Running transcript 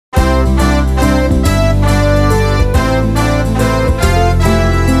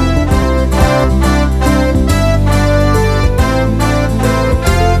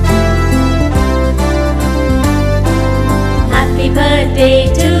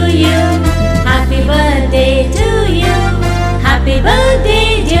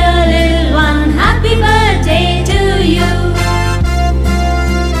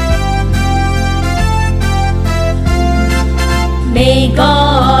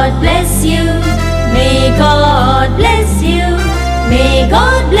May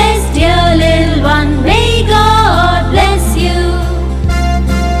God bless, dear little one. May God bless you.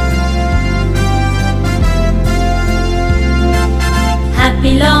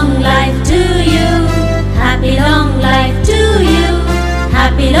 Happy long life to you. Happy long life to you.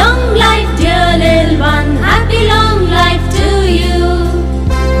 Happy long life, dear little one. Happy long life to you.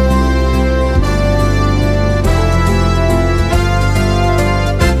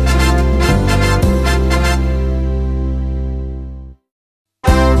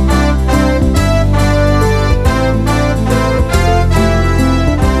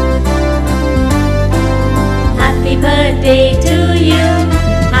 Happy birthday to you.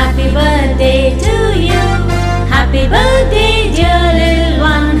 Happy birthday to you. Happy birthday, dear little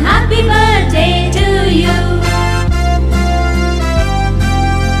one. Happy birthday to you.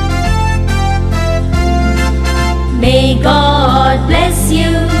 May God bless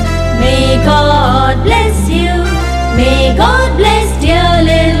you. May God bless you. May God bless